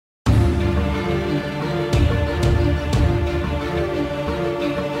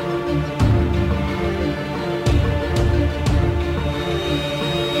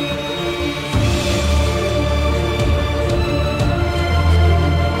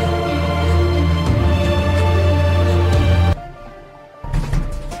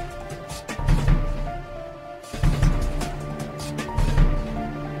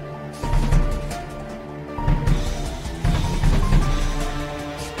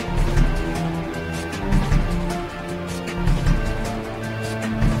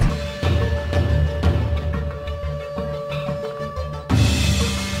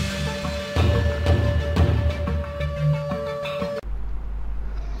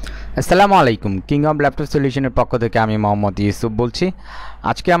আসসালামু আলাইকুম। King of laptop সলিউশনের পক্ষ থেকে আমি মোহাম্মদ ইউসুফ বলছি।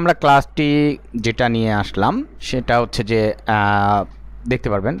 আজকে আমরা ক্লাসটি যেটা নিয়ে আসলাম সেটা হচ্ছে যে দেখতে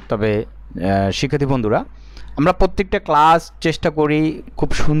পারবেন। তবে শিক্ষার্থী বন্ধুরা, আমরা প্রত্যেকটা ক্লাস চেষ্টা করি খুব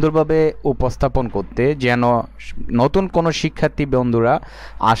সুন্দরভাবে উপস্থাপন করতে, যেন নতুন কোনো শিক্ষার্থী বন্ধুরা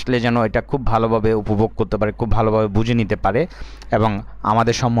আসলে যেন এটা খুব ভালোভাবে উপভোগ করতে পারে, খুব ভালোভাবে বুঝে নিতে পারে এবং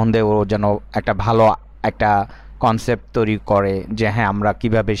আমাদের সম্বন্ধে ও যেন একটা ভালো একটা কনসেপ্ট তৈরি করে যে হ্যাঁ আমরা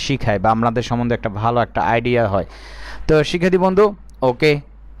কিভাবে শিখাই বা আমাদের সম্বন্ধে একটা ভালো একটা আইডিয়া হয়। তো শিক্ষার্থী বন্ধু, ওকে,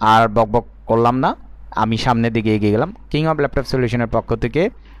 আর বকবক করলাম না, আমি সামনের দিকে এগিয়ে গেলাম। কিং অফ ল্যাপটপ সলিউশনের পক্ষ থেকে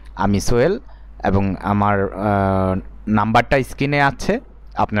আমি সোহেল এবং আমার নাম্বারটা স্ক্রিনে আছে,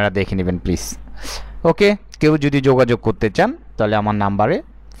 আপনারা দেখে নেবেন প্লিজ। ওকে, কেউ যদি যোগাযোগ করতে চান তাহলে আমার নাম্বারে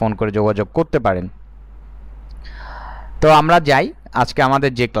ফোন করে যোগাযোগ করতে পারেন। তো আমরা যাই আজকে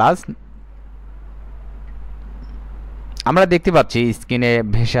আমাদের যে ক্লাস, আমরা দেখতে পাচ্ছি স্ক্রিনে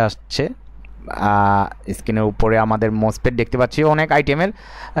ভেসে আসছে, স্ক্রিনের উপরে আমাদের মোসপেট দেখতে পাচ্ছি অনেক আইটেমের।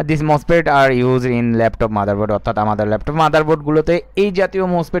 This মোসপেট R use in laptop motherboard, অর্থাৎ আমাদের ল্যাপটপ মাদারবোর্ডগুলোতে এই জাতীয়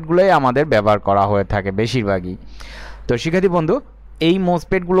মোসপেটগুলোই আমাদের ব্যবহার করা হয়ে থাকে বেশিরভাগই। তো শিক্ষার্থী বন্ধু, এই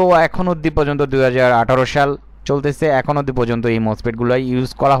মোসপেটগুলো এখন অবধি পর্যন্ত 2018 সাল চলতেছে, এখন অবধি পর্যন্ত এই মোসপেটগুলোই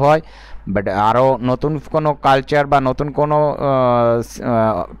ইউজ করা হয়। বাট আরও নতুন কোনো কালচার বা নতুন কোনো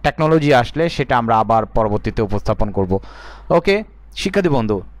টেকনোলজি আসলে সেটা আমরা আবার পরবর্তীতে উপস্থাপন করব। ওকে শিক্ষার্থী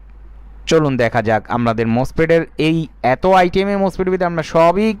বন্ধু, চলুন দেখা যাক আমাদের মোসপেটের এই এত আইটেমের মোসপেটের ভিতরে আমরা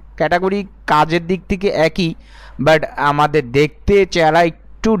সবই ক্যাটাগরি কাজের দিক থেকে একই, বাট আমাদের দেখতে চেহারা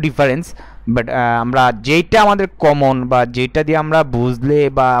একটু ডিফারেন্স। বাট আমরা যেইটা আমাদের কমন বা যেটা দিয়ে আমরা বুঝলে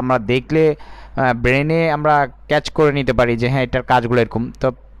বা আমরা দেখলে ব্রেনে আমরা ক্যাচ করে নিতে পারি যে হ্যাঁ এটার কাজগুলো এরকম, তো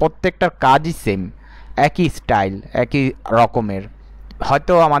প্রত্যেকটার কাজই সেম, একই স্টাইল, একই রকমের।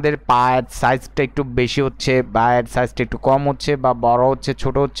 হয়তো আমাদের পায়ের সাইজটা একটু বেশি হচ্ছে, পায়ের সাইজটা একটু কম হচ্ছে বা বড় হচ্ছে,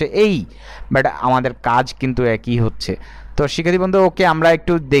 ছোট হচ্ছে, এই বাট আমাদের কাজ কিন্তু একই হচ্ছে। তো শিক্ষার্থী বন্ধু, ওকে আমরা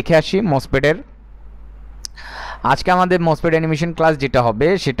একটু দেখে আসি মোসপেটের। আজকে আমাদের মোসপেট অ্যানিমেশন ক্লাস যেটা হবে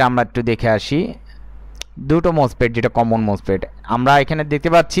সেটা আমরা একটু দেখে আসি। দুটো মোসপেট, যেটা কমন মোসপেট আমরা এখানে দেখতে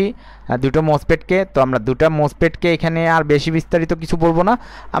পাচ্ছি, দুটো মোসপেটকে। তো আমরা দুটো মোসপেটকে এখানে আর বেশি বিস্তারিত কিছু বলবো না,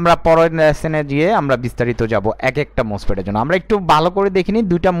 আমরা পরের লেসনে গিয়ে আমরা বিস্তারিত যাব এক একটা মোসপেটের জন্য। আমরা একটু ভালো করে দেখিনি,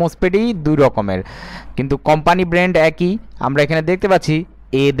 দুইটা মোসপেটই দুই রকমের কিন্তু কোম্পানি ব্র্যান্ড একই। আমরা এখানে দেখতে পাচ্ছি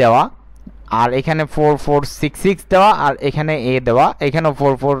এ দেওয়া, আর এখানে 4466 দেওয়া, আর এখানে এ দেওয়া, এখানেও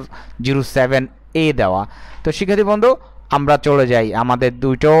 4407 এ দেওয়া। তো শিক্ষার্থী বন্ধু, আমরা চলে যাই আমাদের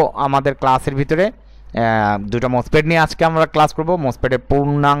আমাদের ক্লাসের ভিতরে। দুটো মোসপেট নিয়ে আজকে আমরা ক্লাস করব, মোসপেটের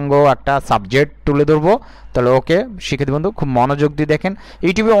পূর্ণাঙ্গ একটা সাবজেক্ট তুলে ধরবো। তাহলে ওকে শিক্ষার্থী বন্ধু, খুব মনোযোগ দিয়ে দেখেন।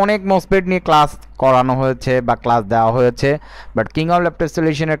 ইউটিউবে অনেক মোসপেট নিয়ে ক্লাস করানো হয়েছে বা ক্লাস দেওয়া হয়েছে, বাট কিং অফ ল্যাপটপ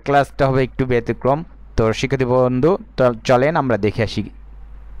সলিউশনের ক্লাসটা হবে একটু ব্যতিক্রম। তো শিক্ষার্থী বন্ধু, চলেন আমরা দেখে আসি।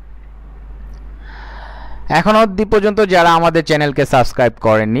 এখন অবধি পর্যন্ত যারা আমাদের চ্যানেলকে সাবস্ক্রাইব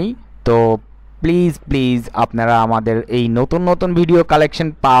করেননি, তো প্লিজ আপনারা আমাদের এই নতুন নতুন ভিডিও কালেকশন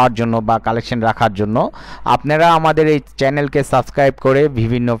পাওয়ার জন্য বা কালেকশন রাখার জন্য আপনারা আমাদের এই চ্যানেলকে সাবস্ক্রাইব করে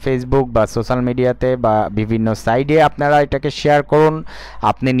বিভিন্ন ফেসবুক বা সোশ্যাল মিডিয়াতে বা বিভিন্ন সাইডে আপনারা এটাকে শেয়ার করুন,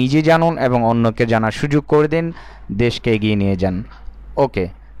 আপনি নিজে জানুন এবং অন্যকে জানার সুযোগ করে দিন, দেশকে এগিয়ে নিয়ে যান। ওকে,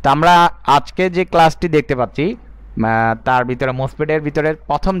 তো আমরা আজকে যে ক্লাসটি দেখতে পাচ্ছি তার ভিতরে মোসপেটের ভিতরে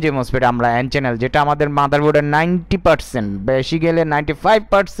প্রথম যে মোসপেট আমরা এন চ্যানেল, যেটা আমাদের মাদারবোর্ডের 90%, বেশি গেলে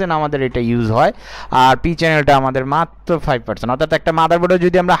 95% আমাদের এটা ইউজ হয়, আর পি চ্যানেলটা আমাদের মাত্র 5%। অর্থাৎ একটা মাদারবোর্ডে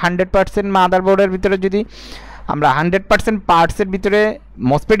যদি আমরা 100% মাদারবোর্ডের ভিতরে যদি আমরা 100% পার্টসের ভিতরে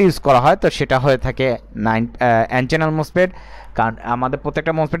মোসপেট ইউজ করা হয়, তো সেটা হয়ে থাকে এন চ্যানেল মোসপেট। কারণ আমাদের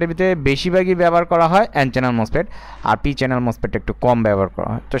প্রত্যেকটা মোসপেটের ভিতরে বেশিরভাগই ব্যবহার করা হয় এন চ্যানেল মোসপেট, আর পি চ্যানেল মোসপেট একটু কম ব্যবহার করা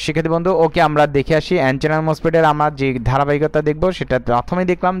হয়। তো শিক্ষার্থী বন্ধু, ওকে আমরা দেখে আসি এন চ্যানেল মোসপেটের আমরা যে ধারাবাহিকতা দেখব সেটা প্রথমেই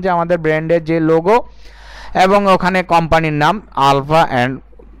দেখলাম যে আমাদের ব্র্যান্ডের যে লোগো এবং ওখানে কোম্পানির নাম আলফা অ্যান্ড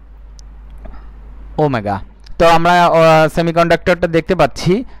ওমেগা। তো আমরা সেমিকন্ডাক্টরটা দেখতে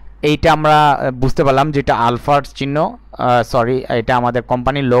পাচ্ছি, এইটা আমরা বুঝতে পারলাম যেটা আলফার চিহ্ন, সরি এটা আমাদের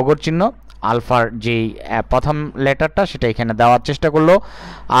কোম্পানির লোগোর চিহ্ন। আলফার যেই প্রথম লেটারটা সেটা এখানে দেওয়ার চেষ্টা করলো,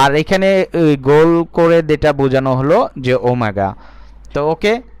 আর এখানে গোল করে যেটা বোঝানো হলো যে ওমেগা। তো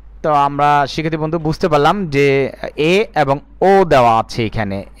ওকে, তো আমরা শিক্ষার্থী বন্ধু বুঝতে পারলাম যে এ এবং ও দেওয়া আছে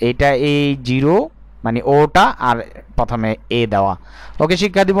এখানে, এটা এই জিরো মানে ওটা, আর প্রথমে এ দেওয়া। ওকে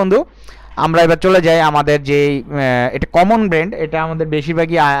শিক্ষার্থী বন্ধু, আমরা এবার চলে যাই আমাদের যে এটা কমন ব্র্যান্ড, এটা আমাদের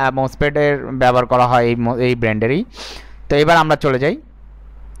বেশিরভাগই মোসপেটের ব্যবহার করা হয় এই ব্র্যান্ডেরই। তো এবার আমরা চলে যাই,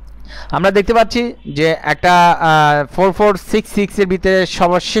 আমরা দেখতে পাচ্ছি যে একটা 4466 এর ভিতরে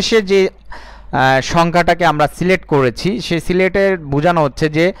সর্বশেষে যে সংখ্যাটাকে আমরা সিলেক্ট করেছি, সেই সিলেক্টের বোঝানো হচ্ছে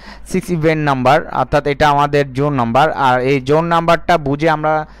যে 6 ইভেন্ট নাম্বার, অর্থাৎ এটা আমাদের জোন নাম্বার। আর এই জোন নাম্বারটা বুঝে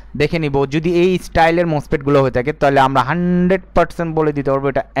আমরা দেখে নিব যদি এই স্টাইলের মোসপেটগুলো হয়ে থাকে তাহলে আমরা 100% বলে দিতে পারবো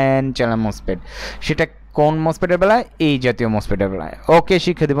এটা এন চ্যানেল মোসপেট। সেটা কোন মোসপেটের বেলায়? এই জাতীয় মোসপেটের বেলায়। ওকে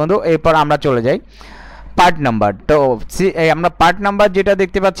শিক্ষার্থী বন্ধু, এরপর আমরা চলে যাই পার্ট নাম্বার। তো আমরা পার্ট নাম্বার যেটা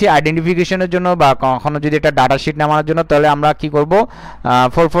দেখতে পাচ্ছি আইডেন্টিফিকেশনের জন্য বা কখনো যদি এটা ডাটা শিট নামানোর জন্য, তাহলে আমরা কি করব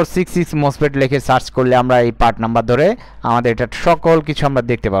 4466 মোসপেট লিখে সার্চ করলে আমরা এই পার্ট নাম্বার ধরে আমাদের এটা সকল কিছু আমরা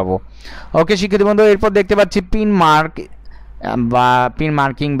দেখতে পাবো। ওকে শিক্ষার্থী বন্ধু, এরপর দেখতে পাচ্ছি পিন মার্ক বা পিন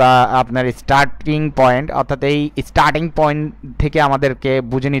মার্কিং বা আপনার স্টার্টিং পয়েন্ট, অর্থাৎ এই স্টার্টিং পয়েন্ট থেকে আমাদেরকে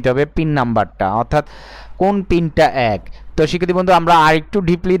বুঝে নিতে হবে পিন নাম্বারটা, অর্থাৎ কোন পিনটা এক। তো শিক্ষার্থী বন্ধু আমরা আরেকটু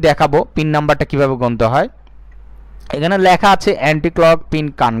ডিপলি দেখাবো পিন নাম্বারটা কীভাবে গণতে হয়। এখানে লেখা আছে অ্যান্টি ক্লক পিন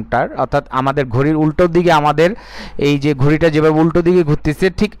কাউন্টার, অর্থাৎ আমাদের ঘড়ির উল্টো দিকে আমাদের এই যে ঘড়িটা যেভাবে উল্টো দিকে ঘুরতেছে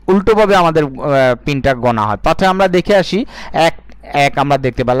ঠিক উল্টোভাবে আমাদের পিনটা গণা হয়। প্রথমে আমরা দেখে আসি এক আমরা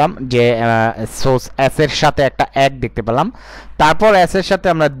দেখতে পেলাম যে সোর্স এস এর সাথে একটা এক দেখতে পেলাম, তারপর এস এর সাথে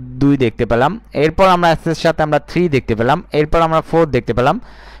আমরা 2 দেখতে পেলাম, এরপর আমরা এস এর সাথে আমরা 3 দেখতে পেলাম, এরপর আমরা 4 দেখতে পেলাম,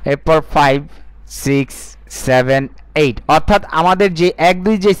 এরপর 5 6 7 8, অর্থাৎ আমাদের যে 1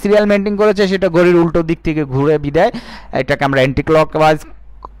 2 যে সিরিয়াল মেনটেন করেছে সেটা ঘড়ির উল্টো দিক থেকে ঘুরে বিদায়, এটাকে আমরা অ্যান্টি ক্লকওয়াইজ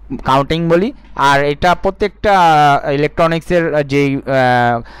কাউন্টিং বলি। আর এটা প্রত্যেকটা ইলেকট্রনিক্সের যেই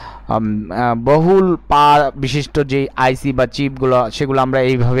বহুল পা বিশিষ্ট যে আইসি বা চিপগুলো সেগুলো আমরা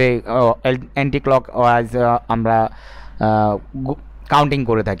এইভাবে অ্যান্টি ক্লকওয়াইজ আমরা কাউন্টিং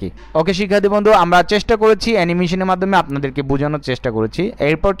করে থাকি। ওকে শিক্ষার্থী বন্ধু, আমরা চেষ্টা করেছি অ্যানিমেশনের মাধ্যমে আপনাদেরকে বোঝানোর চেষ্টা করেছি।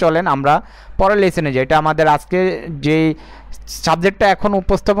 এরপর চলেন আমরা পরের লেসনে যাই। এটা আমাদের আজকে যে সাবজেক্টটা এখন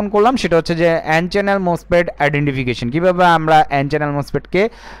উপস্থাপন করলাম সেটা হচ্ছে যে এন চ্যানেল মোসপেট আইডেন্টিফিকেশন, কীভাবে আমরা এন চ্যানেল মোসপেটকে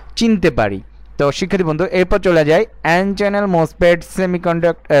চিনতে পারি। তো শিক্ষার্থী বন্ধু এরপর চলে যায় এন চ্যানেল মোসপেট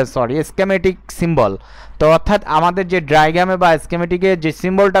স্কেমেটিক সিম্বল। তো অর্থাৎ আমাদের যে ডায়াগ্রামে বা স্কেমেটিকে যে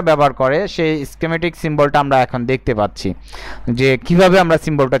সিম্বলটা ব্যবহার করে সেই স্কেমেটিক সিম্বলটা আমরা এখন দেখতে পাচ্ছি যে কিভাবে আমরা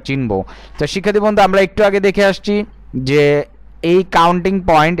সিম্বলটা চিনব। তো শিক্ষার্থী বন্ধু আমরা একটু আগে দেখে আসছি যে এই কাউন্টিং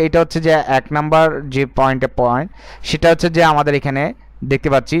পয়েন্ট, এটা হচ্ছে যে 1 নাম্বার যে পয়েন্ট সেটা হচ্ছে যে আমাদের এখানে দেখতে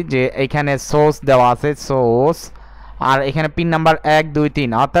পাচ্ছি যে এখানে সোর্স দেওয়া আছে, সোর্স, আর এখানে পিন নাম্বার 1 2 3,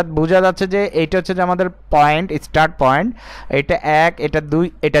 অর্থাৎ বোঝা যাচ্ছে যে এইটা হচ্ছে যে আমাদের পয়েন্ট, স্টার্ট পয়েন্ট, এটা 1 এটা 2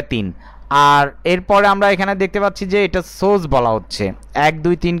 এটা 3। আর এরপরে আমরা এখানে দেখতে পাচ্ছি যে এটা সোর্স বলা হচ্ছে, 1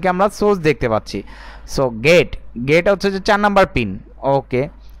 2 3কে আমরা সোর্স দেখতে পাচ্ছি। সো গেট হচ্ছে যে 4 নাম্বার পিন। ওকে,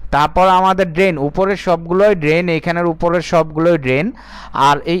 তারপর আমাদের ড্রেন, উপরের সবগুলোই ড্রেন, এখানের উপরের সবগুলোই ড্রেন।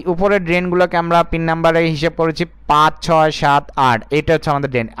 আর এই উপরের ড্রেনগুলোকে আমরা পিন নাম্বারে হিসাব করেছি 5 6 7 8, এটা হচ্ছে আমাদের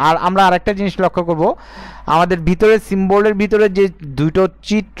ড্রেন। আর আমরা আরেকটা জিনিস লক্ষ্য করব, আমাদের ভিতরে সিম্বলের ভিতরে যে দুটো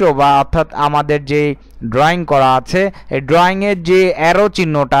চিত্র বা অর্থাৎ আমাদের যে ড্রয়িং করা আছে, এই ড্রয়িংয়ের যে অ্যারো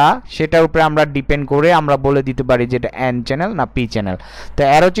চিহ্নটা সেটার উপরে আমরা ডিপেন্ড করে আমরা বলে দিতে পারি যে এটা এন চ্যানেল না পি চ্যানেল। তো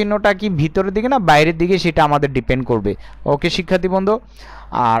অ্যারো চিহ্নটা কি ভিতরের দিকে না বাইরের দিকে সেটা আমাদের ডিপেন্ড করবে। ওকে শিক্ষার্থী বন্ধু,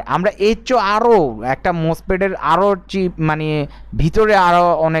 আর আমরা এর চেয়ে আরও একটা মোসপেটের আরও মানে ভিতরে আরও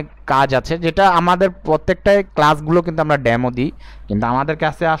অনেক কাজ আছে যেটা আমাদের প্রত্যেকটা ক্লাসগুলো কিন্তু আমরা ডেমো দিই, কিন্তু আমাদের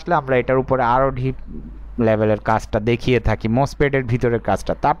কাছে আসলে আমরা এটার উপরে আরও ডিপ লেভেলের কাজটা দেখিয়ে থাকি, মোসপেটের ভিতরের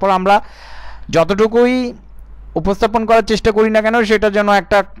কাজটা। তারপর আমরা যতটুকুই উপস্থাপন করার চেষ্টা করি না কেন সেটা যেন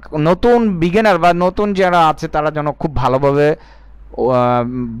একটা নতুন বিগিনার বা নতুন যারা আছে তারা যেন খুব ভালোভাবে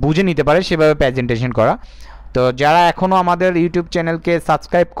বুঝে নিতে পারে সেভাবে প্রেজেন্টেশন করা। তো যারা এখনও আমাদের ইউটিউব চ্যানেলকে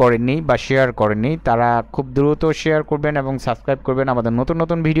সাবস্ক্রাইব করেননি বা শেয়ার করেননি তারা খুব দ্রুত শেয়ার করবেন এবং সাবস্ক্রাইব করবেন আমাদের নতুন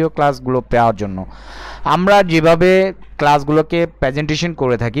নতুন ভিডিও ক্লাসগুলো পাওয়ার জন্য। আমরা যেভাবে ক্লাসগুলোকে প্রেজেন্টেশন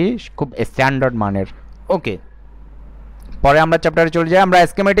করে থাকি খুব স্ট্যান্ডার্ড মানের। ওকে, পরে আমরা চ্যাপ্টারে চলে যাই। আমরা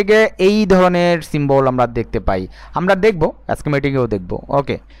স্কেমেটিকে এই ধরনের সিম্বল আমরা দেখতে পাই, আমরা দেখব স্কেমেটিকেও দেখব।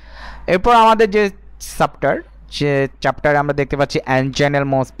 ওকে, এরপর আমাদের যে চ্যাপ্টারে আমরা দেখতে পাচ্ছি এন চ্যানেল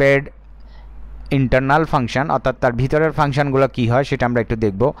মোসপেট ইন্টারনাল ফাংশন, অর্থাৎ তার ভিতরের ফাংশনগুলো কি হয় সেটা আমরা একটু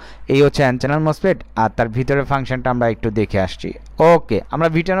দেখব। এই হচ্ছে এন চ্যানেল মোসপেট আর তার ভিতরের ফাংশনটা আমরা একটু দেখে আসছি। ওকে, আমরা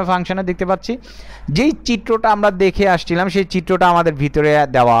ভিতরের ফাংশনে দেখতে পাচ্ছি যেই চিত্রটা আমরা দেখে আসছিলাম সেই চিত্রটা আমাদের ভিতরে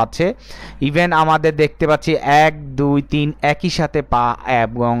দেওয়া আছে। ইভেন আমাদের দেখতে পাচ্ছি 1 2 3 একই সাথে পা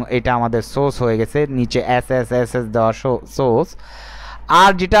এবং এটা আমাদের সোর্স হয়ে গেছে, নিচে এস এস এস এস দেওয়া সোর্স।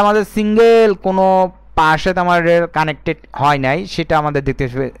 আর যেটা আমাদের সিঙ্গেল কোনো পার সাথে আমাদের কানেক্টেড হয় নাই সেটা আমাদের দেখতে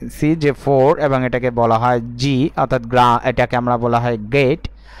পাচ্ছি যে 4 এবং এটাকে বলা হয় জি, অর্থাৎ এটাকে আমরা বলা হয় গেট।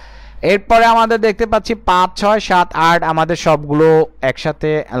 এরপরে আমাদের দেখতে পাচ্ছি 5 6 7 8 আমাদের সবগুলো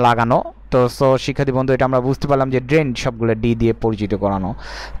একসাথে লাগানো। তো শিক্ষার্থী বন্ধু এটা আমরা বুঝতে পারলাম যে ড্রেন সবগুলো ডি দিয়ে পরিচিত করানো।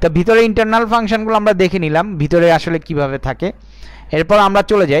 তো ভিতরে ইন্টারনাল ফাংশনগুলো আমরা দেখে নিলাম ভিতরে আসলে কিভাবে থাকে। এরপর আমরা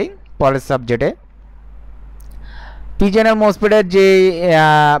চলে যাই পরের সাবজেক্টে। পি চ্যানেল মোসপেটের যে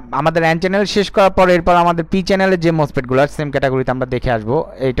আমাদের এন চ্যানেল শেষ করার পর এরপর আমাদের পি চ্যানেলের যে মোসপেটগুলো সেম ক্যাটাগরিতে আমরা দেখে আসবো।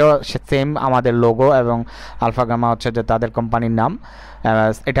 এটাও সেম আমাদের লোগো এবং আলফা গামা হচ্ছে যে তাদের কোম্পানির নাম।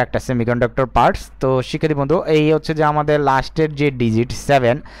 এটা একটা সেমিকন্ডাক্টর পার্টস। তো শিক্ষার্থী বন্ধু, এই হচ্ছে যে আমাদের লাস্টের যে ডিজিট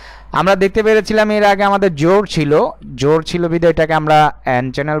 7 আমরা দেখতে পেরেছিলাম এর আগে আমাদের জোর ছিল বিধায় এটাকে আমরা এন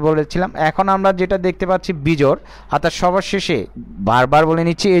চ্যানেল বলেছিলাম। এখন আমরা যেটা দেখতে পাচ্ছি বিজোড়, অর্থাৎ সবার শেষে, বারবার বলে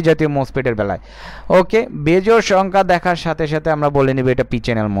নিচ্ছি এই জাতীয় মোসপেটের বেলায়। ওকে, বেজোড় সংখ্যা দেখার সাথে সাথে আমরা বলে নিব এটা পি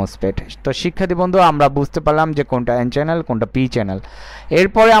চ্যানেল মোসপেট। তো শিক্ষার্থী বন্ধু, আমরা বুঝতে পারলাম যে কোনটা এন চ্যানেল কোনটা পি চ্যানেল।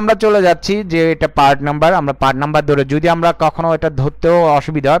 এরপরে আমরা চলে যাচ্ছি যে এটা পার্ট নাম্বার। আমরা পার্ট নাম্বার ধরে, যদি আমরা কখনো এটা ধরতেও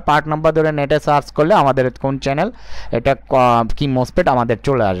অসুবিধা হয়, পার্ট নাম্বার ধরে নেটে সার্চ করলে আমাদের কোন চ্যানেল, এটা কি মোসপেট আমাদের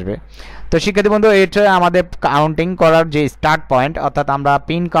চলে আসবে। তো শিক্ষার্থী বন্ধু, এটা আমাদের কাউন্টিং করার যে স্টার্ট পয়েন্ট, অর্থাৎ আমরা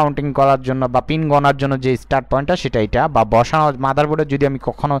পিন কাউন্টিং করার জন্য বা পিন গণার জন্য যে স্টার্ট পয়েন্টটা সেটা এটা, বা বসানো মাদারবোর্ডে যদি আমি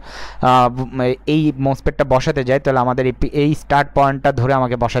কখনো এই মোসপেটটা বসাতে যাই তাহলে আমাদের এই স্টার্ট পয়েন্টটা ধরে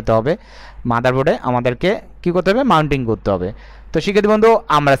আমাকে বসাতে হবে মাদারবোর্ডে, আমাদেরকে কী করতে হবে, মাউন্টিং করতে হবে। তো শিক্ষার্থী বন্ধু,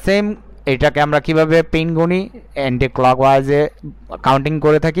 আমরা সেম এটাকে আমরা কিভাবে পিন গুনি অ্যান্টি ক্লকওয়াইজে কাউন্টিং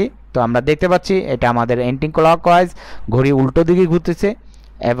করে থাকি। তো আমরা দেখতে পাচ্ছি এটা আমাদের অ্যান্টি ক্লকওয়াইজ, ঘড়ি উল্টো দিকে ঘুরতেছে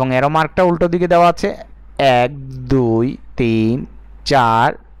এবং এরো মার্কটা উল্টো দিকে দেওয়া আছে। 1 2 3 4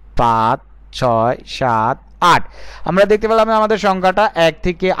 5 6 7 8 আমরা দেখতে পেলাম আমাদের সংখ্যাটা 1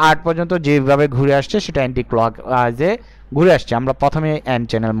 থেকে 8 পর্যন্ত যেভাবে ঘুরে আসছে সেটা অ্যান্টি ক্লকওয়াইজে ঘুরে আসছে। আমরা প্রথমে এন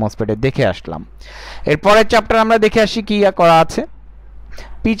চ্যানেল মোসপেটে দেখে আসলাম। এরপরের চ্যাপ্টার আমরা দেখে আসি কি করা আছে।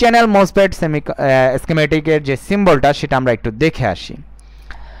 পি চ্যানেল মোসপেট স্কিমেটিকের যে সিম্বলটা সেটা আমরা একটু দেখে আসি।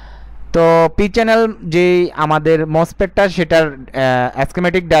 তো পি চ্যানেল যে আমাদের মসপেটটা সেটার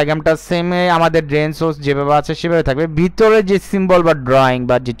স্কিমেটিক ডায়াগ্রামটা সেমে আমাদের ড্রেন সোর্স যেভাবে আছে সেভাবে থাকবে। ভিতরে যে সিম্বল বা ড্রয়িং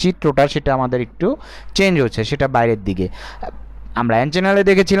বা যে চিত্রটা সেটা আমাদের একটু চেঞ্জ হচ্ছে, সেটা বাইরের দিকে। আমরা এন চ্যানেলে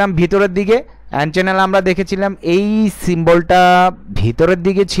দেখেছিলাম ভিতরের দিকে, এন চ্যানেল আমরা দেখেছিলাম এই সিম্বলটা ভিতরের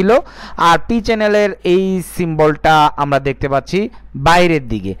দিকে ছিল, আর পি চ্যানেলের এই সিম্বলটা আমরা দেখতে পাচ্ছি বাইরের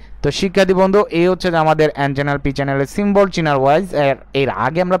দিকে। তো শিক্ষার্থী বন্ধু, এই হচ্ছে যে আমাদের এন চ্যানেল পি চ্যানেলের সিম্বল চিনার ওয়াইজ। এর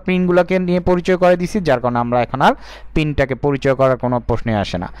আগে আমরা পিনগুলোকে নিয়ে পরিচয় করে দিছি, যার কারণে আমরা এখন আর পিনটাকে পরিচয় করার কোনো প্রশ্নই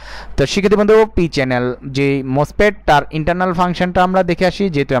আসে না। তো শিক্ষার্থী বন্ধু, পি চ্যানেল যে মোসপেট তার ইন্টারনাল ফাংশনটা আমরা দেখে আসি,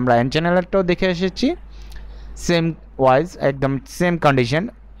 যেহেতু আমরা এন চ্যানেলেরটাও দেখে এসেছি সেম ওয়াইজ, একদম সেম কন্ডিশন,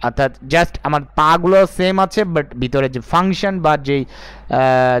 অর্থাৎ জাস্ট আমার পাগুলো সেম আছে, বাট ভিতরে যে ফাংশন বা যেই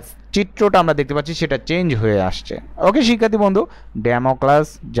চিত্রটা আমরা দেখতে পাচ্ছি সেটা চেঞ্জ হয়ে আসছে। ওকে শিক্ষার্থী বন্ধু, ডেমো ক্লাস,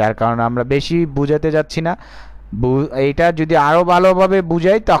 যার কারণে আমরা বেশি বুঝাতে যাচ্ছি না। এইটা যদি আরও ভালোভাবে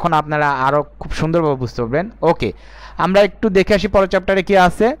বুঝাই তখন আপনারা আরও খুব সুন্দরভাবে বুঝতে পারবেন। ওকে, আমরা একটু দেখে আসি পরের চ্যাপ্টারে কি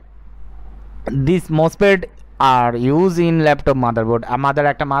আছে। This মোসপেট R use in laptop motherboard. আমাদের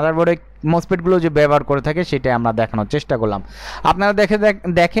একটা মাদারবোর্ডে মোসপেটগুলো যে ব্যবহার করে থাকে সেটাই আমরা দেখানোর চেষ্টা করলাম। আপনারা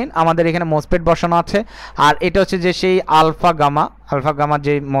দেখেন আমাদের এখানে মোসপেট বসানো আছে, আর এটা হচ্ছে যে সেই আলফা গামা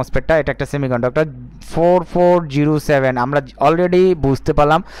যে মোসপেটটা, এটা একটা সেমিকন্ডাক্টর 4407। আমরা অলরেডি বুঝতে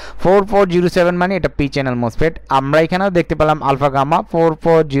পারলাম 4407 মানে এটা পি চ্যানেল মোসপেট। আমরা এখানেও দেখতে পেলাম আলফা গামা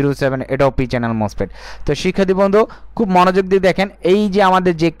 4407, এটাও পি চ্যানেল মোসপেট। তো শিক্ষার্থী বন্ধু, খুব মনোযোগ দিয়ে দেখেন, এই যে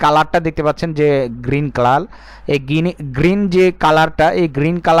আমাদের যে কালারটা দেখতে পাচ্ছেন যে গ্রিন কালার, এই গ্রিন যে কালারটা, এই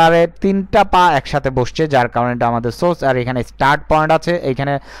গ্রিন কালারের 3টা পা একসাথে বসছে, যার কারণে এটা আমাদের সোর্স। আর এখানে স্টার্ট পয়েন্ট আছে,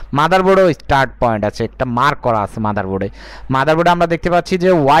 এখানে মাদারবোর্ডেও স্টার্ট পয়েন্ট আছে, একটা মার্ক করা আছে মাদারবোর্ডে। আমরা দেখতে পাচ্ছি যে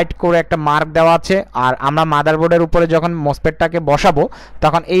হোয়াইট করে একটা মার্ক দেওয়া আছে, আর আমরা মাদারবোর্ডের উপরে যখন মোসপেটটাকে বসাবো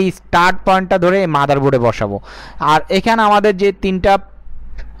তখন এই স্টার্ট পয়েন্টটা ধরে এই মাদারবোর্ডে বসাবো। আর এখানে আমাদের যে 3টা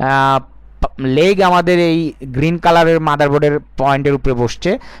লেগ আমাদের এই গ্রিন কালারের মাদারবোর্ডের পয়েন্টের উপরে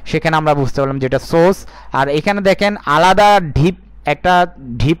বসছে, সেখানে আমরা বুঝতে পারলাম যেটা সোর্স। আর এখানে দেখেন আলাদা একটা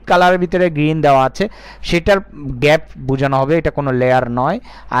ডিপ কালারের ভিতরে গ্রিন দেওয়া আছে, সেটার গ্যাপ বোঝানো হবে, এটা কোনো লেয়ার নয়।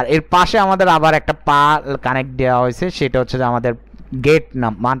 আর এর পাশে আমাদের আবার একটা পা কানেক্ট দেওয়া হয়েছে, সেটা হচ্ছে যে আমাদের গেট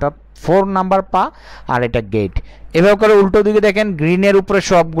মানে 4 নাম্বার পা, আর এটা গেট। এভাবে করে উল্টো দিকে দেখেন গ্রিনের উপরে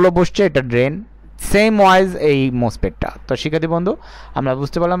সবগুলো বসছে, এটা ড্রেন। সেম ওয়াইজ এই মোসপেটটা। তো শিক্ষার্থী বন্ধু, আমরা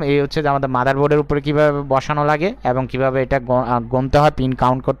বুঝতে পারলাম এই হচ্ছে যে আমাদের মাদারবোর্ডের উপরে কীভাবে বসানো লাগে এবং কিভাবে এটা গুনতে হয়, পিন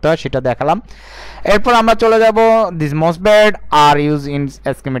কাউন্ট করতে হয় সেটা দেখালাম। এরপর আমরা চলে যাব this মোসপেট R use in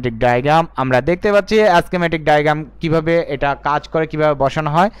schematic diagram. আমরা দেখতে পাচ্ছি স্কিমেটিক ডায়াগ্রাম কিভাবে এটা কাজ করে, কিভাবে বসানো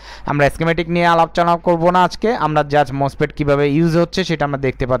হয়। আমরা স্কিমেটিক নিয়ে আলোচনা করব না আজকে, আমরা জাস্ট মোসপেট কিভাবে ইউজ হচ্ছে সেটা আমরা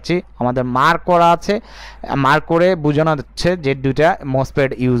দেখতে পাচ্ছি। আমাদের মার্ক করা আছে, মার্ক করে বোঝানো হচ্ছে যে 2টা মোসপেট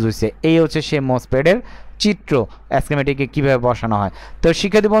ইউজ হয়েছে। এই হচ্ছে সেই মোসপেটের চিত্র স্কিমেটিকে কিভাবে বসানো হয়। তো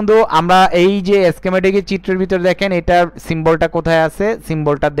শিক্ষার্থী বন্ধু আমরা এই যে স্কিমেটিকের চিত্রের ভিতরে দেখেন এটার সিম্বলটা কোথায় আছে,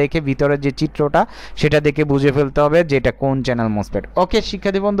 সিম্বলটা দেখে ভিতরে যে চিত্রটা সেটা দেখে বুঝে ফেলতে হবে যে এটা কোন চ্যানেল মোসফেট। ওকে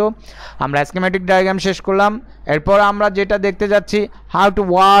শিক্ষার্থী বন্ধু আমরা স্কিমেটিক ডায়াগ্রাম শেষ করলাম। এরপর আমরা যেটা দেখতে যাচ্ছি how to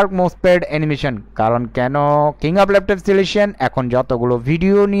work MOSFET animation. কারণ কেন কিং অফ ল্যাপটপ সলিউশন এখন যতগুলো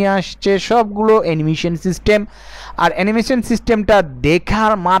ভিডিও নিয়ে আসছে সবগুলো অ্যানিমেশন সিস্টেম, আর অ্যানিমেশন সিস্টেমটা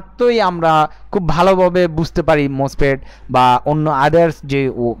দেখার মাত্রই আমরা খুব ভালোভাবে বুঝতে পারি মোসফেট বা অন্য আদার্স যে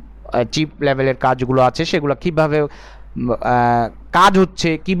চিপ লেভেলের কাজগুলো আছে সেগুলো কিভাবে কাজ হচ্ছে,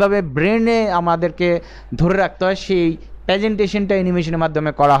 কিভাবে ব্রেনে আমাদেরকে ধরে রাখতে হয়, সেই প্রেজেন্টেশনটা অ্যানিমেশনের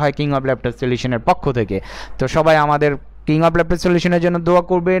মাধ্যমে করা হয় কিং অফ ল্যাপটপ সলিউশনের পক্ষ থেকে। তো সবাই আমাদের কিং অফ ল্যাপটপ সলিউশনের জন্য দোয়া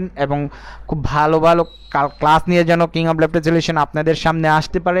করবেন এবং খুব ভালো ভালো ক্লাস নিয়ে যেন কিং অফ ল্যাপটপ সলিউশন আপনাদের সামনে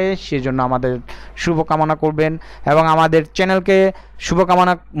আসতে পারে সেজন্য আমাদের শুভকামনা করবেন। এবং আমাদের চ্যানেলকে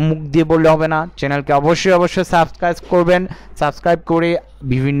শুভকামনা মুখ দিয়ে বললে হবে না, চ্যানেলকে অবশ্যই অবশ্যই সাবস্ক্রাইব করবেন। সাবস্ক্রাইব করে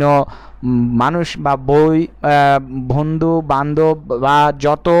বিভিন্ন মানুষ বা বন্ধু বান্ধব বা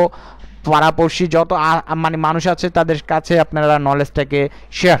যত পাড়াপড়শি যত মানে মানুষ আছে তাদের কাছে আপনারা নলেজটাকে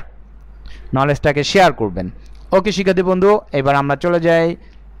শেয়ার করবেন। ওকে শিক্ষার্থী বন্ধু এবার আমরা চলে যাই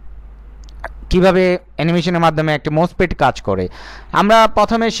কিভাবে অ্যানিমেশনের মাধ্যমে একটা মোসফেট কাজ করে। আমরা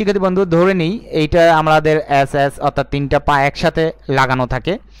প্রথমে শিক্ষার্থী বন্ধু ধরে নিই এইটা আমাদের এস অর্থাৎ তিনটা পা একসাথে লাগানো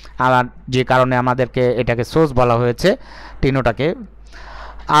থাকে, আর যে কারণে আমাদেরকে এটাকে সোর্স বলা হয়েছে তিনোটাকে।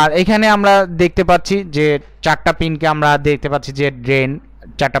 আর এখানে আমরা দেখতে পাচ্ছি যে চারটা পিনকে আমরা দেখতে পাচ্ছি যে ড্রেন,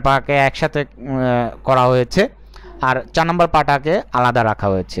 চারটা পাকে একসাথে করা হয়েছে আর 4 নম্বর পাটাকে আলাদা রাখা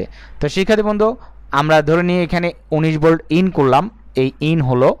হয়েছে। তো শিক্ষার্থী বন্ধু আমরা ধরে নিয়ে এখানে 19 ভোল্ট ইন করলাম, এই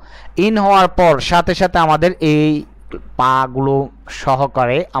ইন হওয়ার পর সাথে সাথে আমাদের এই পাগুলো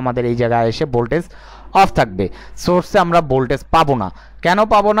সহকারে আমাদের এই জায়গায় এসে ভোল্টেজ অফ থাকবে। সোর্সে আমরা ভোল্টেজ পাবো না। কেন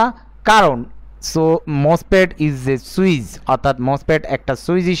পাবো না? কারণ মোসফেট ইজ এ সুইচ, অর্থাৎ মোসফেট একটা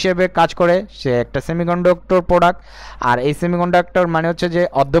সুইচ হিসেবে কাজ করে, সে একটা সেমিকন্ডাক্টর প্রোডাক্ট। আর এই সেমিকন্ডাক্টর মানে হচ্ছে যে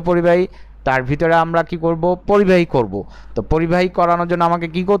অর্ধপরিবাহী, তার ভিতরে আমরা কি করব পরিবাহী করব। তো পরিবাহী করানোর জন্য আমাকে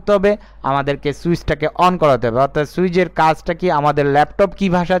কি করতে হবে, আমাদেরকে সুইচটাকে অন করাতে হবে। অর্থাৎ সুইচের কাজটা কি, আমাদের ল্যাপটপ কি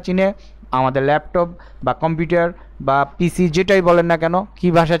ভাষা চিনে, আমাদের ল্যাপটপ বা কম্পিউটার বা পিসি যেটাই বলেন না কেন কি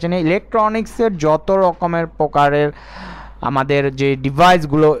ভাষা চিনে, ইলেকট্রনিক্সের যত রকমের প্রকারের আমাদের যে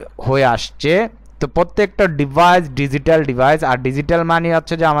ডিভাইসগুলো হয়ে আসছে, তো প্রত্যেকটা ডিভাইস ডিজিটাল ডিভাইস। আর ডিজিটাল মানে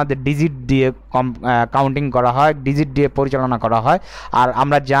হচ্ছে যে আমাদের ডিজিট দিয়ে কাউন্টিং করা হয়, ডিজিট দিয়ে পরিচালনা করা হয়। আর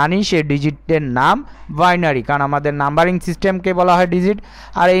আমরা জানি সেই ডিজিটের নাম বাইনারি, কারণ আমাদের নাম্বারিং সিস্টেমকে বলা হয় ডিজিট।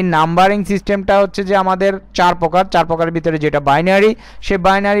 আর এই নাম্বারিং সিস্টেমটা হচ্ছে যে আমাদের চার প্রকারের ভিতরে যেটা বাইনারি, সেই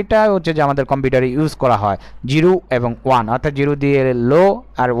বাইনারিটা হচ্ছে যে আমাদের কম্পিউটারে ইউজ করা হয় 0 এবং 1, অর্থাৎ 0 দিয়ে লো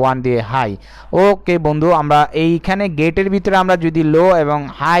আর 1 দিয়ে হাই। ওকে বন্ধু আমরা এইখানে গেটের ভিতরে আমরা যদি লো এবং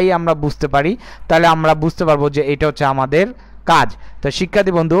হাই আমরা বুঝতে পারি তাহলে আমরা বুঝতে পারবো যে এটা হচ্ছে আমাদের কাজ। তো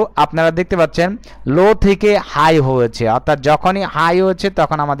শিক্ষার্থী বন্ধু আপনারা দেখতে পাচ্ছেন লো থেকে হাই হয়েছে, অর্থাৎ যখনই হাই হয়েছে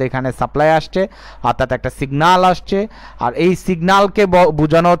তখন আমাদের এখানে সাপ্লাই আসছে, অর্থাৎ একটা সিগন্যাল আসছে। আর এই সিগন্যালকে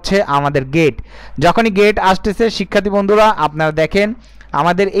বোঝানো হচ্ছে আমাদের গেট। যখনই গেট আসতেছে শিক্ষার্থী বন্ধুরা আপনারা দেখেন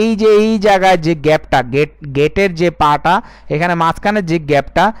আমাদের এই যে এই জায়গায় যে গ্যাপটা, গেটের যে পাটা এখানে মাঝখানে যে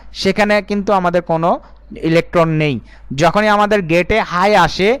গ্যাপটা, সেখানে কিন্তু আমাদের কোনো ইলেকট্রন নেই। যখনই আমাদের গেটে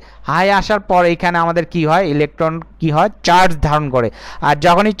হাই আসার পর এখানে আমাদের কি হয়, ইলেকট্রন কি হয়, চার্জ ধারণ করে। আর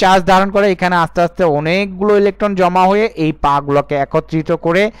যখনই চার্জ ধারণ করে এখানে আস্তে আস্তে অনেকগুলো ইলেকট্রন জমা হয়ে এই পাগুলোকে একত্রিত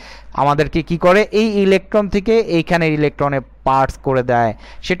করে আমাদেরকে কি করে, এই ইলেকট্রন থেকে এইখানে ইলেকট্রনে পার্টস করে দেয়।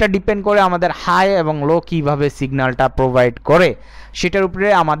 সেটা ডিপেন্ড করে আমাদের হাই এবং লো কিভাবে সিগন্যালটা প্রোভাইড করে, সেটার উপরে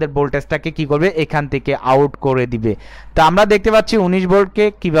আমাদের ভোল্টেজটাকে কি করবে, এখান থেকে আউট করে দিবে। তো আমরা দেখতে পাচ্ছি 19 ভোল্টকে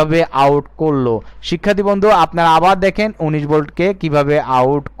কিভাবে আউট করলো। শিক্ষার্থী বন্ধু আপনারা আবার দেখেন 19 ভোল্টকে কিভাবে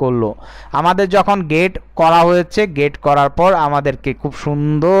আউট করলো। আমাদের যখন গেট করা হয়েছে, গেট করার পর আমাদেরকে খুব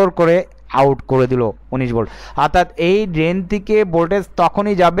সুন্দর করে আউট করে দিল 19 ভোল্ট। অর্থাৎ এই ড্রেন থেকে ভোল্টেজ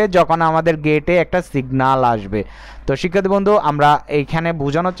তখনই যাবে যখন আমাদের গেটে একটা সিগন্যাল আসবে। তো শিক্ষার্থী বন্ধু আমরা এইখানে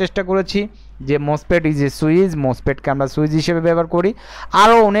বোঝানোর চেষ্টা করেছি যে মোসফেট ইজ এ সুইচ, মোসফেটকে আমরা সুইচ হিসেবে ব্যবহার করি,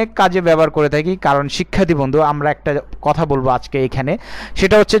 আরও অনেক কাজে ব্যবহার করে থাকি। কারণ শিক্ষার্থী বন্ধু আমরা একটা কথা বলবো আজকে এখানে,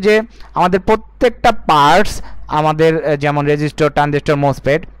 সেটা হচ্ছে যে আমাদের প্রত্যেকটা পার্টস, আমাদের যেমন রেজিস্টর, ট্রানজিস্টর,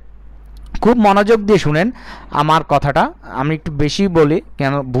 মোসফেট, খুব মনোযোগ দিয়ে শুনেন আমার কথাটা, আমি একটু বেশি বলি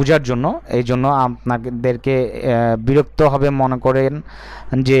কেন বোঝার জন্য, এই জন্য আপনাদেরকে বিরক্ত হবে মনে করেন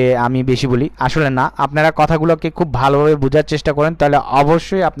যে আমি বেশি বলি, আসলে না। আপনারা কথাগুলোকে খুব ভালোভাবে বোঝার চেষ্টা করেন তাহলে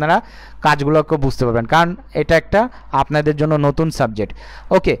অবশ্যই আপনারা কাজগুলোকে বুঝতে পারবেন, কারণ এটা একটা আপনাদের জন্য নতুন সাবজেক্ট।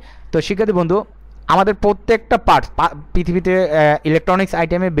 ওকে তো শিক্ষার্থী বন্ধু আমাদের প্রত্যেকটা পার্টস পৃথিবীতে ইলেকট্রনিক্স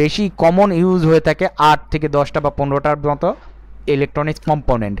আইটেমে বেশি কমন ইউজ হয়ে থাকে 8 থেকে 10টা বা 15টার মতো ইলেকট্রনিক্স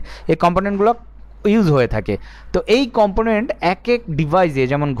কম্পোনেন্ট। এই কম্পোনেন্টগুলো ইউজ হয়ে থাকে। তো এই কম্পোনেন্ট এক এক ডিভাইসে,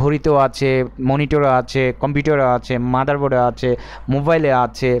 যেমন ঘড়িতেও আছে, মনিটরে আছে, কম্পিউটারে আছে, মাদারবোর্ডে আছে, মোবাইলে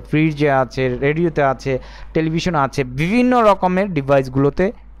আছে, ফ্রিজে আছে, রেডিওতে আছে, টেলিভিশনে আছে, বিভিন্ন রকমের ডিভাইসগুলোতে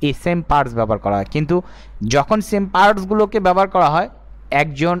এই সেম পার্টস ব্যবহার করা হয়। কিন্তু যখন সেম পার্টসগুলোকে ব্যবহার করা হয়,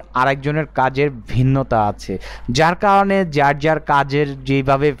 একজন আরেকজনের কাজের ভিন্নতা আছে, যার কারণে যার যার কাজের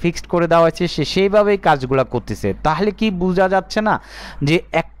যেভাবে ফিক্সড করে দেওয়া হয়েছে সে সেইভাবেই কাজগুলো করতেছে। তাহলে কি বোঝা যাচ্ছে না যে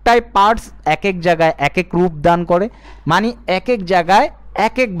একটাই পার্টস এক এক জায়গায় এক এক রূপ দান করে, মানে এক এক জায়গায়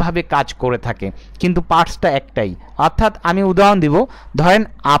এক একভাবে কাজ করে থাকে, কিন্তু পার্টসটা একটাই। অর্থাৎ আমি উদাহরণ দিব, ধরেন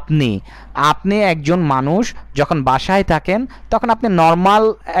আপনি একজন মানুষ যখন বাসায় থাকেন তখন আপনি নর্মাল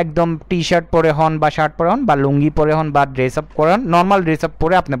একদম টি শার্ট পরে হন বা শার্ট পরে হন বা লুঙ্গি পরে হন বা ড্রেস আপ করেন, নর্মাল ড্রেস আপ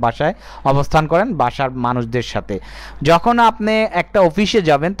পরে আপনি বাসায় অবস্থান করেন বাসার মানুষদের সাথে। যখন আপনি একটা অফিসে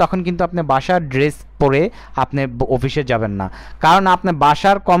যাবেন তখন কিন্তু আপনি বাসার ড্রেস পরে আপনি অফিসে যাবেন না, কারণ আপনার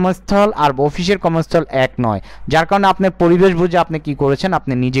বাসার কর্মস্থল আর অফিসের কর্মস্থল এক নয়, যার কারণে আপনার পরিবেশ বুঝে আপনি কি করেছেন,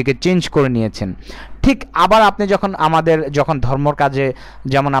 আপনি নিজেকে চেঞ্জ করে নিয়েছেন। ঠিক আবার আপনি যখন ধর্মর কাজে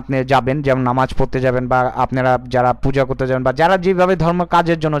যেমন আপনি যাবেন, যেমন নামাজ পড়তে যাবেন বা আপনারা যারা পূজা করতে যাবেন বা যারা যেভাবে ধর্ম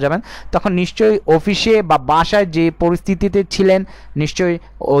কাজের জন্য যাবেন, তখন নিশ্চয়ই অফিসে বা বাসায় যে পরিস্থিতিতে ছিলেন নিশ্চয়ই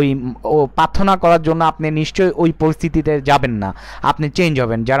ওই প্রার্থনা করার জন্য আপনি নিশ্চয়ই ওই পরিস্থিতিতে যাবেন না, আপনি চেঞ্জ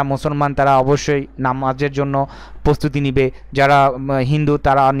হবেন। যারা মুসলমান তারা অবশ্যই নামাজের জন্য প্রস্তুতি নিবে, যারা হিন্দু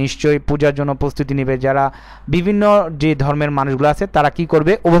তারা নিশ্চয়ই পূজার জন্য প্রস্তুতি নেবে, যারা বিভিন্ন যে ধর্মের মানুষগুলো আছে তারা কি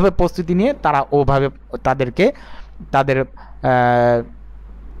করবে, ওভাবে প্রস্তুতি নিয়ে তারা ওভাবে তাদের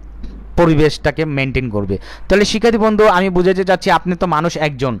পরিবেশটাকে মেনটেন করবে। তাহলে শিক্ষার্থী বন্ধু, আমি বুঝাতে চাচ্ছি আপনি তো মানুষ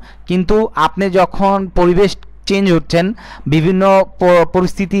একজন, কিন্তু আপনি যখন পরিবেশ চেঞ্জ হচ্ছেন, বিভিন্ন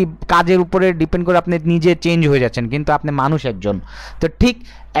পরিস্থিতি কাজের উপরে ডিপেন্ড করে আপনি নিজে চেঞ্জ হয়ে যাচ্ছেন, কিন্তু আপনি মানুষ একজন। তো ঠিক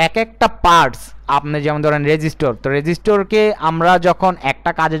এক একটা পার্টস, আপনি যেমন ধরেন রেজিস্টর, তো রেজিস্টরকে আমরা যখন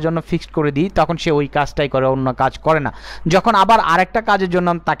একটা কাজের জন্য ফিক্সড করে দিই তখন সে ওই কাজটাই করে, অন্য কাজ করে না। যখন আবার আরেকটা কাজের জন্য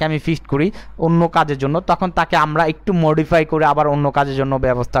তাকে আমি ফিক্সড করি অন্য কাজের জন্য, তখন তাকে আমরা একটু মডিফাই করে আবার অন্য কাজের জন্য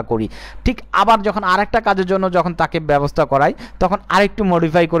ব্যবস্থা করি। ঠিক আবার যখন আরেকটা কাজের জন্য যখন তাকে ব্যবস্থা করাই তখন আরেকটু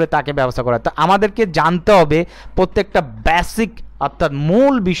মডিফাই করে তাকে ব্যবস্থা করাই। তো আমাদেরকে জানতে হবে প্রত্যেকটা বেসিক অর্থাৎ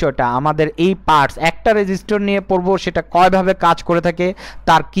মূল বিষয়টা, আমাদের এই পার্টস একটা রেজিস্টার নিয়ে পড়বো, সেটা কয়ভাবে কাজ করে থাকে,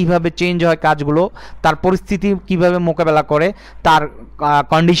 তার কিভাবে চেঞ্জ হয় কাজগুলো, তার পরিস্থিতি কিভাবে মোকাবেলা করে, তার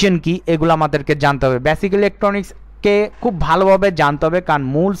কন্ডিশন কি, এগুলো আমাদেরকে জানতে হবে। বেসিক ইলেকট্রনিক্সকে খুব ভালোভাবে জানতে হবে, কারণ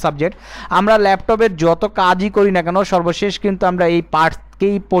মূল সাবজেক্ট। আমরা ল্যাপটপের যত কাজই করি না কেন সর্বশেষ কিন্তু আমরা এই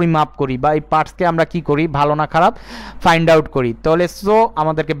পার্টসকেই পরিমাপ করি বা এই পার্টসকে আমরা কি করি, ভালো না খারাপ ফাইন্ড আউট করি। তাহলে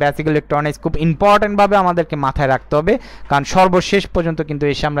আমাদেরকে বেসিক ইলেকট্রনিক্স খুব ইম্পর্টেন্টভাবে আমাদেরকে মাথায় রাখতে হবে, কারণ সর্বশেষ পর্যন্ত কিন্তু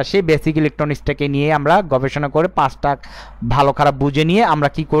এসে আমরা সেই বেসিক ইলেকট্রনিক্সটাকে নিয়ে আমরা গবেষণা করে পাঁচটা ভালো খারাপ বুঝে নিয়ে আমরা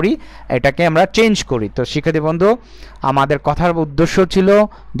কি করি, এটাকে আমরা চেঞ্জ করি। তো শিক্ষার্থী বন্ধু, আমাদের কথার উদ্দেশ্য ছিল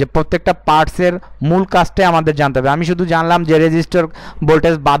যে প্রত্যেকটা পার্টসের মূল কাজটাই আমাদের জানতে হবে। আমি শুধু জানলাম যে রেজিস্টার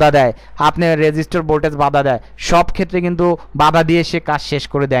ভোল্টেজ বাধা দেয়, আপনি রেজিস্টার ভোল্টেজ বাধা দেয়, সব ক্ষেত্রে কিন্তু বাধা দিয়ে সে কাজ শেষ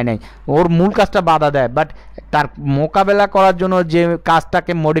করে দেয় নাই, ওর মূল কাজটা বাধা দেয়, বাট তার মোকাবেলা করার জন্য যে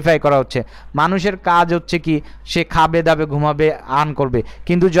কাজটাকে মডিফাই করা হচ্ছে। মানুষের কাজ হচ্ছে কি, সে খাবে দাবে ঘুমাবে আর্ন করবে,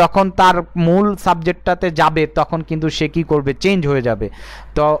 কিন্তু যখন তার মূল সাবজেক্টটাতে যাবে তখন কিন্তু সে কি করবে, চেঞ্জ হয়ে যাবে।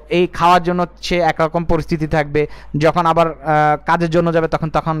 তো এই খাওয়ার জন্য সে একরকম পরিস্থিতি থাকবে, যখন আবার কাজের জন্য যাবে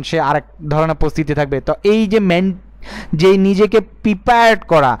তখন সে আরেক ধরনের পরিস্থিতি থাকবে। তো এই যে নিজেকে প্রিপেয়ার্ড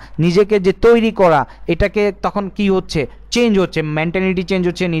করা, নিজেকে যে তৈরি করা, এটাকে তখন কি হচ্ছে, চেঞ্জ হচ্ছে, মেন্টালিটি চেঞ্জ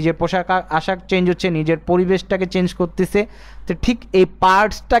হচ্ছে, নিজের পোশাক আশাক চেঞ্জ হচ্ছে, নিজের পরিবেশটাকে চেঞ্জ করতেছে। তো ঠিক এই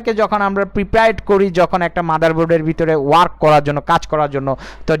পার্টসটাকে যখন আমরা প্রিপেয়ার্ড করি, যখন একটা মাদারবোর্ডের ভিতরে ওয়ার্ক করার জন্য, কাজ করার জন্য,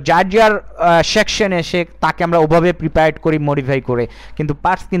 তো যার সেকশনে সে তাকে আমরা ওভাবে প্রিপেয়ার্ড করি মডিফাই করে, কিন্তু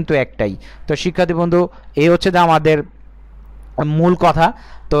পার্টস কিন্তু একটাই। তো শিক্ষার্থী বন্ধু, এই হচ্ছে যে আমাদের মূল কথা।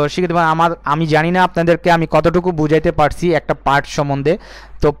 তো শিক্ষার্থী আমি জানি না আপনাদেরকে আমি কতটুকু বুঝাইতে পারছি একটা পার্ট সম্বন্ধে।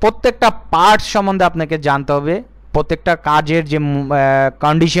 তো প্রত্যেকটা পার্ট সম্বন্ধে আপনাকে জানতে হবে, প্রত্যেকটা কাজের যে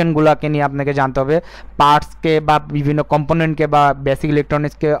কন্ডিশনগুলোকে নিয়ে আপনাকে জানতে হবে। পার্টসকে বা বিভিন্ন কম্পোনেন্টকে বা বেসিক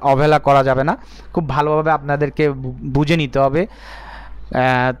ইলেকট্রনিক্সকে অবহেলা করা যাবে না, খুব ভালোভাবে আপনাদেরকে বুঝে নিতে হবে।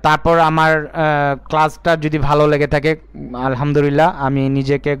 তারপর আমার ক্লাসটা যদি ভালো লেগে থাকে আলহামদুলিল্লাহ, আমি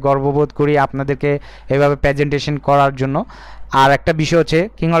নিজেকে গর্ববোধ করি আপনাদেরকে এভাবে প্রেজেন্টেশন করার জন্য। আর একটা বিষয় হচ্ছে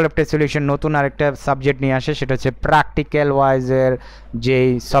কিং অফ ল্যাপটপ সলিউশন নতুন আরেকটা সাবজেক্ট নিয়ে আসে, সেটা হচ্ছে প্র্যাকটিক্যাল ওয়াইজের যেই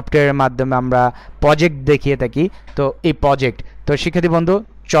সফটওয়্যারের মাধ্যমে আমরা প্রজেক্ট দেখিয়ে থাকি। তো এই প্রজেক্ট, তো শিক্ষার্থী বন্ধু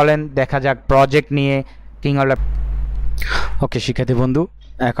চলেন দেখা যাক প্রজেক্ট নিয়ে কিং অফ ল্যাপটপ। ওকে শিক্ষার্থী বন্ধু,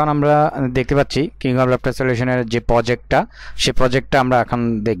 এখন আমরা দেখতে পাচ্ছি কিং অফ ল্যাপটপ সলিউশনের যে প্রজেক্টটা, সে প্রজেক্টটা আমরা এখন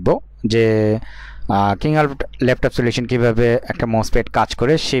দেখব যে কিং ল্যাপটপ সলিউশন কীভাবে একটা মসপেট কাজ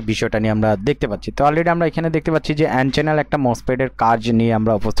করে সেই বিষয়টা নিয়ে আমরা দেখতে পাচ্ছি। তো অলরেডি আমরা এখানে দেখতে পাচ্ছি যে অ্যান চ্যানেল একটা মসপেটের কাজ নিয়ে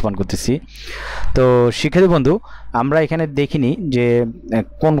আমরা উপস্থাপন করতেছি। তো শিক্ষার্থী বন্ধু, আমরা এখানে দেখিনি যে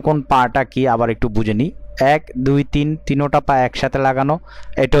কোন কোন পাটা কি, আবার একটু বুঝে নিই। 1 2 3 তিনোটা পা একসাথে লাগানো,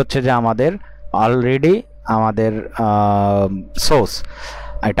 এটা হচ্ছে যে আমাদের অলরেডি আমাদের সোর্স,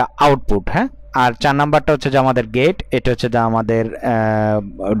 এটা আউটপুট। হ্যাঁ, আর 4 নাম্বারটা হচ্ছে যে আমাদের গেট, এটা হচ্ছে যে আমাদের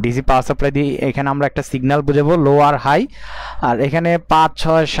ডিসি পাওয়ার সাপ্লাই দিয়ে এখানে আমরা একটা সিগন্যাল বুঝাবো লো আর হাই। আর এখানে 5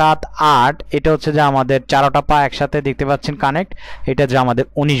 6 7 8 এটা হচ্ছে যে আমাদের 4টা পা একসাথে দেখতে পাচ্ছেন কানেক্ট, এটা যে আমাদের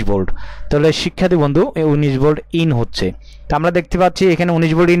 19 ভোল্ট। তাহলে শিক্ষার্থী বন্ধু এই 19 ভোল্ট ইন হচ্ছে, তো আমরা দেখতে পাচ্ছি এখানে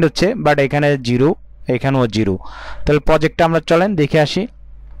 19 ভোল্ট ইন হচ্ছে, বাট এখানে 0, এখানেও 0। তাহলে প্রজেক্টটা আমরা চলেন দেখে আসি।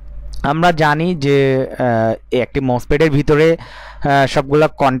 আমরা জানি যে একটি মসপেটের ভিতরে সবগুলা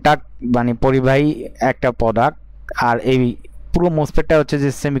কন্ট্যাক্ট মানে পরিবাহী একটা প্রোডাক্ট, আর এই পুরো মসপেটটা হচ্ছে যে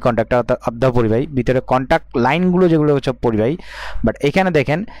সেমি কন্ডাক্টর অর্ধ পরিবাহী, ভিতরে কন্ট্যাক্ট লাইনগুলো যেগুলো হচ্ছে পরিবাহী। বাট এখানে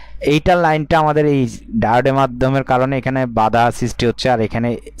দেখেন এইটার লাইনটা আমাদের এই ডায়োডের মাধ্যমের কারণে এখানে বাধা সৃষ্টি হচ্ছে, আর এখানে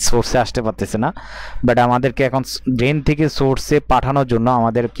সোর্সে আসতে পারতেছে না। বাট আমাদেরকে এখন ড্রেন থেকে সোর্সে পাঠানোর জন্য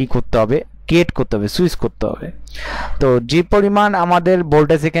আমাদের কি করতে হবে, গেট করতে হবে, সুইচ করতে হবে। তো যে পরিমাণ আমাদের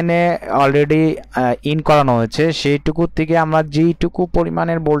ভোল্টেজ এখানে অলরেডি ইন করানো হয়েছে, সেইটুকু থেকে আমরা যেইটুকু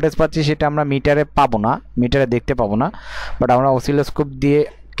পরিমাণের ভোল্টেজ পাচ্ছি সেটা আমরা মিটারে পাবো না, মিটারে দেখতে পাবো না। বাট আমরা অসিলোস্কোপ দিয়ে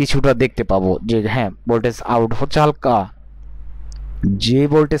কিছুটা দেখতে পাবো যে হ্যাঁ ভোল্টেজ আউট হচ্ছে হালকা, যে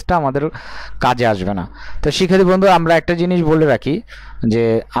ভোল্টেজটা আমাদের কাজে আসবে না। তো শিক্ষার্থী বন্ধু, আমরা একটা জিনিস বলে রাখি যে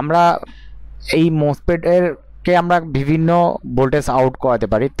আমরা এই মসপেটের কে আমরা বিভিন্ন ভোল্টেজ আউট করাতে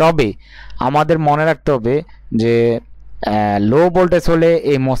পারি, তবে আমাদের মনে রাখতে হবে যে লো ভোল্টেজ হলে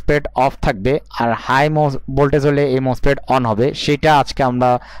এই মসপেট অফ থাকবে, আর হাই ভোল্টেজ হলে এই মসপেট অন হবে। সেটা আজকে আমরা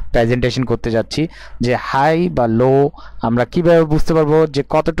প্রেজেন্টেশন করতে যাচ্ছি যে হাই বা লো আমরা কিভাবে বুঝতে পারবো যে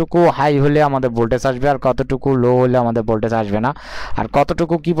কতটুকু হাই হলে আমাদের ভোল্টেজ আসবে আর কতটুকু লো হলে আমাদের ভোল্টেজ আসবে না, আর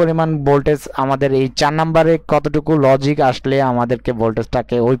কতটুকু কি পরিমাণ ভোল্টেজ আমাদের এই 4 নাম্বারে কতটুকু লজিক আসলে আমাদেরকে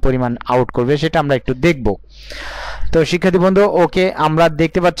ভোল্টেজটাকে ওই পরিমাণ আউট করবে, সেটা আমরা একটু দেখব। তো শিক্ষার্থী বন্ধু, ওকে, আমরা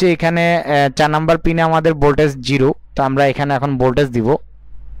দেখতে পাচ্ছি এখানে 4 নাম্বার পিনে আমাদের ভোল্টেজ 0। তো আমরা এখানে এখন ভোল্টেজ দিব,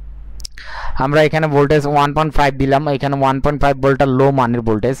 আমরা এখানে ভোল্টেজ 1.5 দিলাম, এখানে 1.5 ভোল্টটা লো মানের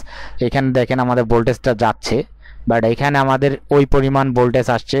ভোল্টেজ। এখানে দেখেন আমাদের ভোল্টেজটা যাচ্ছে, বাট এখানে আমাদের ওই পরিমাণ ভোল্টেজ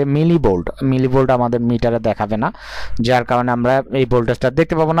আসছে মিলিভোল্ট আমাদের মিটারে দেখাবে না, যার কারণে আমরা এই ভোল্টেজটা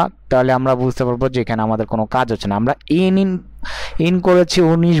দেখতে পাবো না। তাহলে আমরা বুঝতে পারবো যে এখানে আমাদের কোনো কাজ হচ্ছে না। আমরা ইন করেছি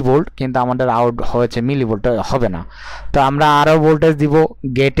 19 ভোল্ট, কিন্তু আমাদের আউট হয়েছে মিলিভোল্ট, হবে না। তো আমরা আরও ভোল্টেজ দিব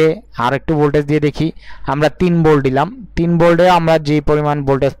গেটে, আর একটু ভোল্টেজ দিয়ে দেখি। আমরা 3 ভোল্ট দিলাম, 3 ভোল্টে আমরা যে পরিমাণ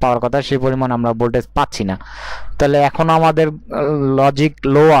ভোল্টেজ পাওয়ার কথা সেই পরিমাণ আমরা ভোল্টেজ পাচ্ছি না। তাহলে এখন আমাদের লজিক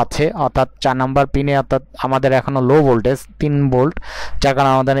লো আছে, অর্থাৎ 4 নাম্বার পিনে, অর্থাৎ আমাদের এখনও লো ভোল্টেজ 3 ভোল্ট, যার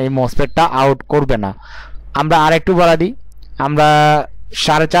কারণে আমাদের এই মসপেটটা আউট করবে না। আমরা আর একটু বাড়া দিই, আমরা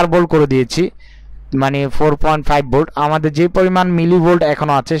 4.5 ভোল্ট করে দিয়েছি, মানে 4.5 ভোল্ট। আমাদের যে পরিমাণ মিলি ভোল্ট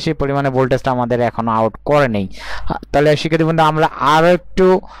এখনও আছে সেই পরিমাণে ভোল্টেজটা আমাদের এখনও আউট করে নেই। তাহলে শিক্ষার্থী বন্ধু, আমরা আরও একটু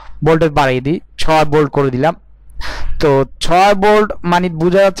ভোল্টেজ বাড়িয়ে দিই, 6 ভোল্ট করে দিলাম। তো 6 ভোল্ট মানে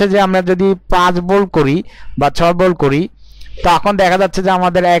বোঝা যাচ্ছে যে আমরা যদি 5 ভোল্ট করি বা 6 ভোল্ট করি, তখন দেখা যাচ্ছে যে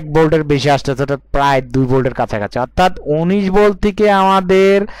আমাদের 1 ভোল্টের বেশি আসতেছে, অর্থাৎ প্রায় 2 ভোল্টের কাছাকাছি। অর্থাৎ 19 ভোল্ট থেকে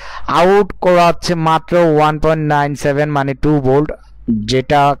আমাদের আউট করা হচ্ছে মাত্র 1.97 মানে 2 ভোল্ট,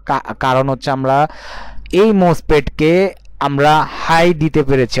 যেটা কারণ হচ্ছে আমরা এই মসপেটকে আমরা হাই দিতে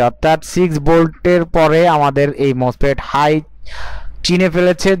পেরেছি, অর্থাৎ 6 ভোল্টের পরে আমাদের এই মসপেট হাই চিনে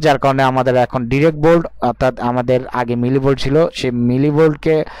ফেলেছে, যার কারণে আমাদের এখন ডিরেক্ট ভোল্ট, অর্থাৎ আমাদের আগে মিলিভোল্ট ছিল, সেই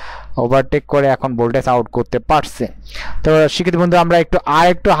মিলিভোল্টকে ওভারটেক করে এখন ভোল্টেজ আউট করতে পারছে। তো শিক্ষিত বন্ধু, আমরা একটু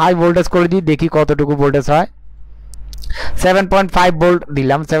হাই ভোল্টেজ করে দিই, দেখি কতটুকু ভোল্টেজ হয়। 7.5 ভোল্ট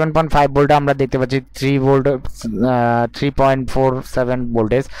দিলাম, 7.5 ভোল্টে আমরা দেখতে পাচ্ছি 3 ভোল্ট 3.47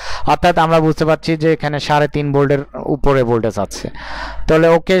 ভোল্টেজ, অর্থাৎ আমরা বুঝতে পারছি যে এখানে 3.5 ভোল্টের উপরে ভোল্টেজ আছে। তাহলে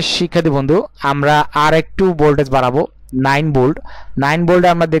ওকে শিক্ষার্থী বন্ধু, আমরা আর একটু ভোল্টেজ বাড়াবো, 9 ভোল্ট। 9 ভোল্টে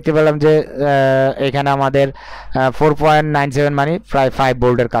আমরা দেখতে পেলাম যে এখানে আমাদের 4.97 মানে প্রায় 5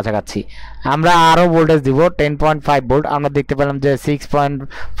 ভোল্টের কাছাকাছি। আমরা আরও ভোল্টেজ দিব 10.5 ভোল্ট, আমরা দেখতে পেলাম যে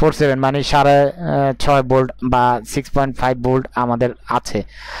 6.47 মানে 6.5 ভোল্ট বা 6.5 ভোল্ট আমাদের আছে।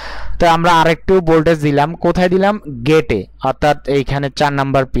 তো আমরা আরেকটু ভোল্টেজ দিলাম, কোথায় দিলাম? গেটে, অর্থাৎ এইখানে 4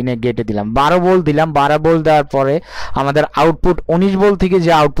 নাম্বার পিনে গেটে দিলাম। 12 ভোল্ট দিলাম, 12 ভোল্ট দেওয়ার পরে আমাদের আউটপুট 19 ভোল্ট থেকে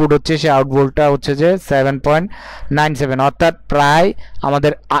যে আউটপুট হচ্ছে সেই আউটপুটটা হচ্ছে যে 7.97, অর্থাৎ প্রায়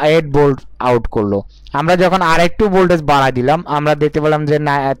আমাদের 8 ভোল্ট আউট করলো। আমরা যখন আরেকটু ভোল্টেজ বাড়াই দিলাম আমরা দেখতে পেলাম যে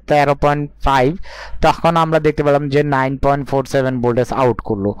 13.5, তখন আমরা দেখতে পেলাম যে 9.47 ভোল্টেজ আউট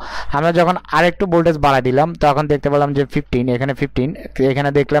করলো। আমরা যখন আরেকটু ভোল্টেজ বাড়াই দিলাম তখন দেখতে পেলাম যে 15, এখানে 15, এখানে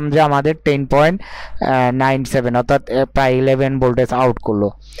দেখলাম যে আমাদের 10.97 অর্থাৎ প্রায় 11 ভোল্টেজ আউট করলো।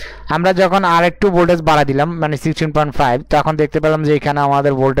 আমরা যখন আরেকটু ভোল্টেজ বাড়াই দিলাম মানে 16.5, তখন দেখতে পেলাম যে এখানে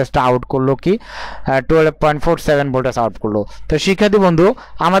আমাদের ভোল্টেজটা আউট করলো কি 12.47 ভোল্টেজ আউট করলো। তো শিক্ষার্থী বন্ধু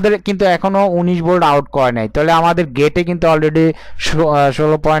আমাদের কিন্তু এখনো 19 ভোল্ট আউট করে নাই, তাহলে আমাদের গেটে কিন্তু অলরেডি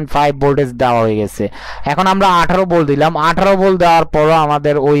 16.5 ভোল্টেজ দেওয়া হয়ে গেছে। এখন আমরা 18 ভোল্ট দিলাম, 18 ভোল্ট দেওয়ার পরও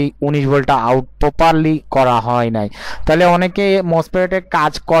আমাদের ওই 19 ভোল্টটা আউট প্রপারলি করা হয় নাই। তাহলে অনেকে মসফেটে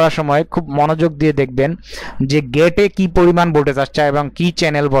কাজ করার সময় খুব মনোযোগ দিয়ে দেখবেন যে গেটে কি পরিমাণ ভোল্টেজ আসছে এবং কি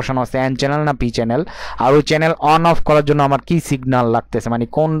চ্যানেল বসানো আছে, এন চ্যানেল না পি চ্যানেল, আর ওই চ্যানেল অন অফ করার জন্য আমার কি সিগন্যাল লাগতেছে, মানে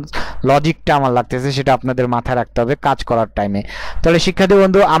কোন লজিকটা আমার লাগতেছে, সেটা আপনাদের মাথায় রাখতে হবে কাজ করার টাইমে। তাহলে শিক্ষার্থী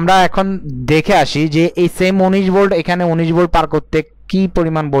বন্ধু আমরা এখন দেখে আসি যে এই সেম 19 ভোল্ট এখানে 19 ভোল্ট পার করতে কি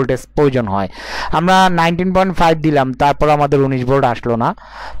পরিমাণ ভোল্টেজ প্রয়োজন হয়। আমরা 19.5 দিলাম, তারপর আমাদের 19 ভোল্ট আসলো না।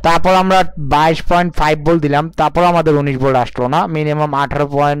 তারপর আমরা 22.5 ভোল্ট দিলাম, তারপর আমাদের 19 ভোল্ট আসলো না। মিনিমাম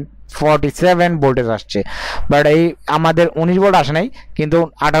 18.47 ভোল্টেজ আসছে, বাট এই আমাদের 19 ভোল্ট আসে নাই, কিন্তু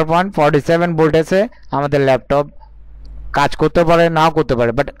 18.47 ভোল্টেজে আমাদের ল্যাপটপ কাজ করতে পারে নাও করতে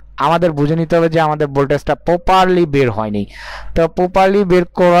পারে, বাট আমাদের বুঝে নিতে হবে যে আমাদের ভোল্টেজটা প্রপারলি বের হয়নি। তো প্রপারলি বের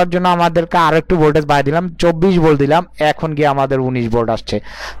করার জন্য আমাদেরকে আরেকটু ভোল্টেজ বাড়িয়ে দিলাম, 24 ভোল্ট দিলাম, এখন গিয়ে আমাদের 19 ভোল্ট আসছে।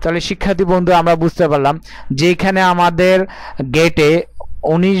 তাহলে শিক্ষার্থী বন্ধু আমরা বুঝতে পারলাম যে এখানে আমাদের গেটে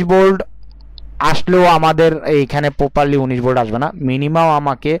 19 ভোল্ট আসলেও আমাদের এইখানে প্রপারলি 19 ভোল্ট আসবে না, মিনিমাম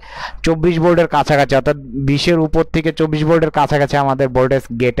আমাকে 24 ভোল্টের কাছাকাছি অর্থাৎ 20-এর উপর থেকে 24 ভোল্টের কাছাকাছি আমাদের ভোল্টেজ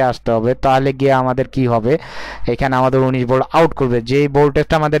গেটে আসতে হবে। তাহলে গিয়ে আমাদের কি হবে, এখানে আমাদের 19 ভোল্ট আউট করবে। যেই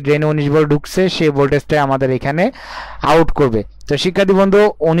ভোল্টেজটা আমাদের ড্রেনে 19 ভোল্ট ঢুকছে সেই ভোল্টেজটাই আমাদের এখানে আউট করবে। তো শিক্ষার্থী বন্ধু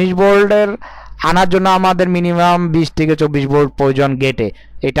 19 ভোল্টের আনার জন্য আমাদের মিনিমাম 20 থেকে 24 ভোল্ট প্রয়োজন গেটে,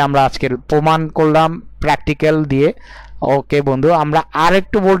 এটা আমরা আজকে প্রমাণ করলাম প্র্যাকটিক্যাল দিয়ে। ওকে বন্ধু আমরা আর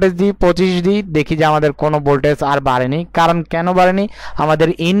একটু ভোল্টেজ দিই, 25 দিই, দেখি যে আমাদের কোনো ভোল্টেজ আর বাড়েনি। কারণ কেন বাড়েনি, আমাদের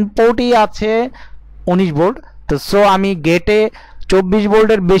ইনপুটই আছে 19 ভোল্ট। তো সো আমি গেটে 24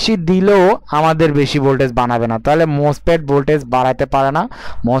 ভোল্টের বেশি দিলেও আমাদের বেশি ভোল্টেজ বানাবে না, তাহলে মোসফেট ভোল্টেজ বাড়াতে পারে না।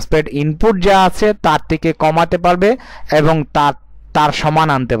 মোসফেট ইনপুট যা আছে তার থেকে কমাতে পারবে এবং তার সমান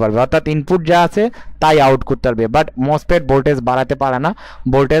আনতে পারবে, অর্থাৎ ইনপুট যা আছে তাই আউট করতে পারবে, বাট মোসফেট ভোল্টেজ বাড়াতে পারে না,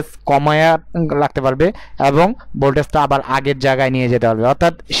 ভোল্টেজ কমায় রাখতে পারবে এবং ভোল্টেজটা আবার আগের জায়গায় নিয়ে যেতে পারবে,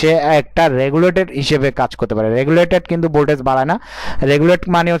 অর্থাৎ সে একটা রেগুলেটেড হিসেবে কাজ করতে পারে। রেগুলেটেড কিন্তু ভোল্টেজ বাড়ায় না, রেগুলেট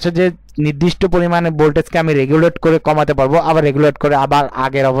মানে হচ্ছে যে নির্দিষ্ট পরিমাণে ভোল্টেজকে আমি রেগুলেট করে কমাতে পারবো, আবার রেগুলেট করে আবার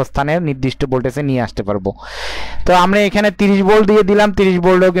আগের অবস্থানে নির্দিষ্ট ভোল্টেজে নিয়ে আসতে পারবো। তো আমরা এখানে 30 ভোল্ট দিয়ে দিলাম, 30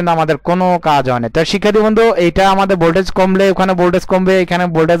 ভোল্টেও কিন্তু আমাদের কোনো কাজ হয় না। তো শিক্ষার্থী বন্ধু এটা আমাদের ভোল্টেজ কমলে ওখানে ভোল্টেজ কমবে, এখানে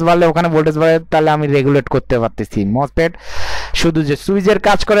ভোল্টেজ বাড়লে ওখানে ভোল্টেজ বাড়ে, তাহলে আমি রেগুলেট করতে পারতেছি। মসফেট শুধু যে সুইচের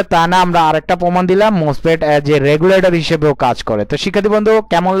কাজ করে তা না, আমরা আরেকটা প্রমাণ দিলাম মসফেট যে রেগুলেটর হিসেবেও কাজ করে। তো শিক্ষার্থী বন্ধু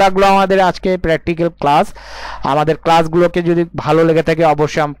কেমন লাগলো আমাদের আজকে প্র্যাকটিক্যাল ক্লাস? আমাদের ক্লাসগুলোকে যদি ভালো লেগে থাকে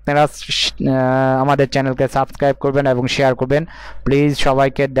অবশ্যই আপনারা আমাদের চ্যানেলকে সাবস্ক্রাইব করবেন এবং শেয়ার করবেন। প্লিজ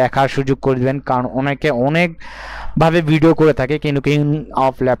সবাইকে দেখার সুযোগ করে দেবেন, কারণ অনেকে অনেকভাবে ভিডিও করে থাকে, কিন্তু কিং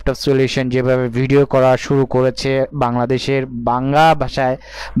অফ ল্যাপটপ সলিউশন যেভাবে ভিডিও করা শুরু করেছে, বাংলাদেশের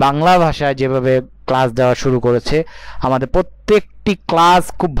বাংলা ভাষায় যেভাবে ক্লাস দেওয়া শুরু করেছে, আমাদের প্রত্যেকটি ক্লাস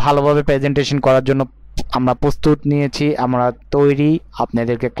খুব ভালোভাবে প্রেজেন্টেশন করার জন্য আমরা প্রস্তুত নিয়েছি, আমরা তৈরি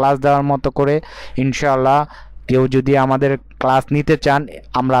আপনাদেরকে ক্লাস দেওয়ার মতো করে। ইনশাআল্লাহ কেউ যদি আমাদের ক্লাস নিতে চান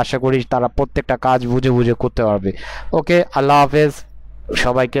আমরা আশা করি তারা প্রত্যেকটা কাজ বুঝে বুঝে করতে পারবে। ওকে, আল্লাহ হাফেজ,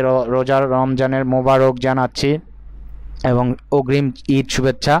 সবাইকে রোজার রমজানের মোবারক জানাচ্ছি এবং অগ্রিম ঈদ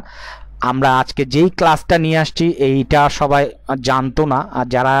শুভেচ্ছা। আমরা আজকে যেই ক্লাসটা নিয়ে আসছি এইটা সবাই জানতো না, আর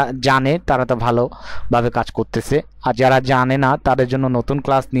যারা জানে তারা তো ভালোভাবে কাজ করতেছে, আর যারা জানে না তাদের জন্য নতুন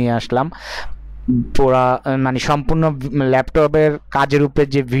ক্লাস নিয়ে আসলাম। পুরা মানে সম্পূর্ণ ল্যাপটপের কাজের উপরে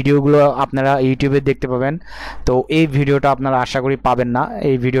যে ভিডিওগুলো আপনারা ইউটিউবে দেখতে পাবেন, তো এই ভিডিওটা আপনারা আশা করি পাবেন না।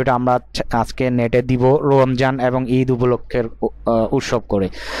 এই ভিডিওটা আমরা আজকে নেটে দিব রমজান এবং ঈদ উপলক্ষের উৎসব করে।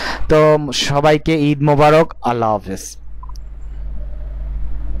 তো সবাইকে ঈদ মোবারক, আল্লাহ হাফেজ।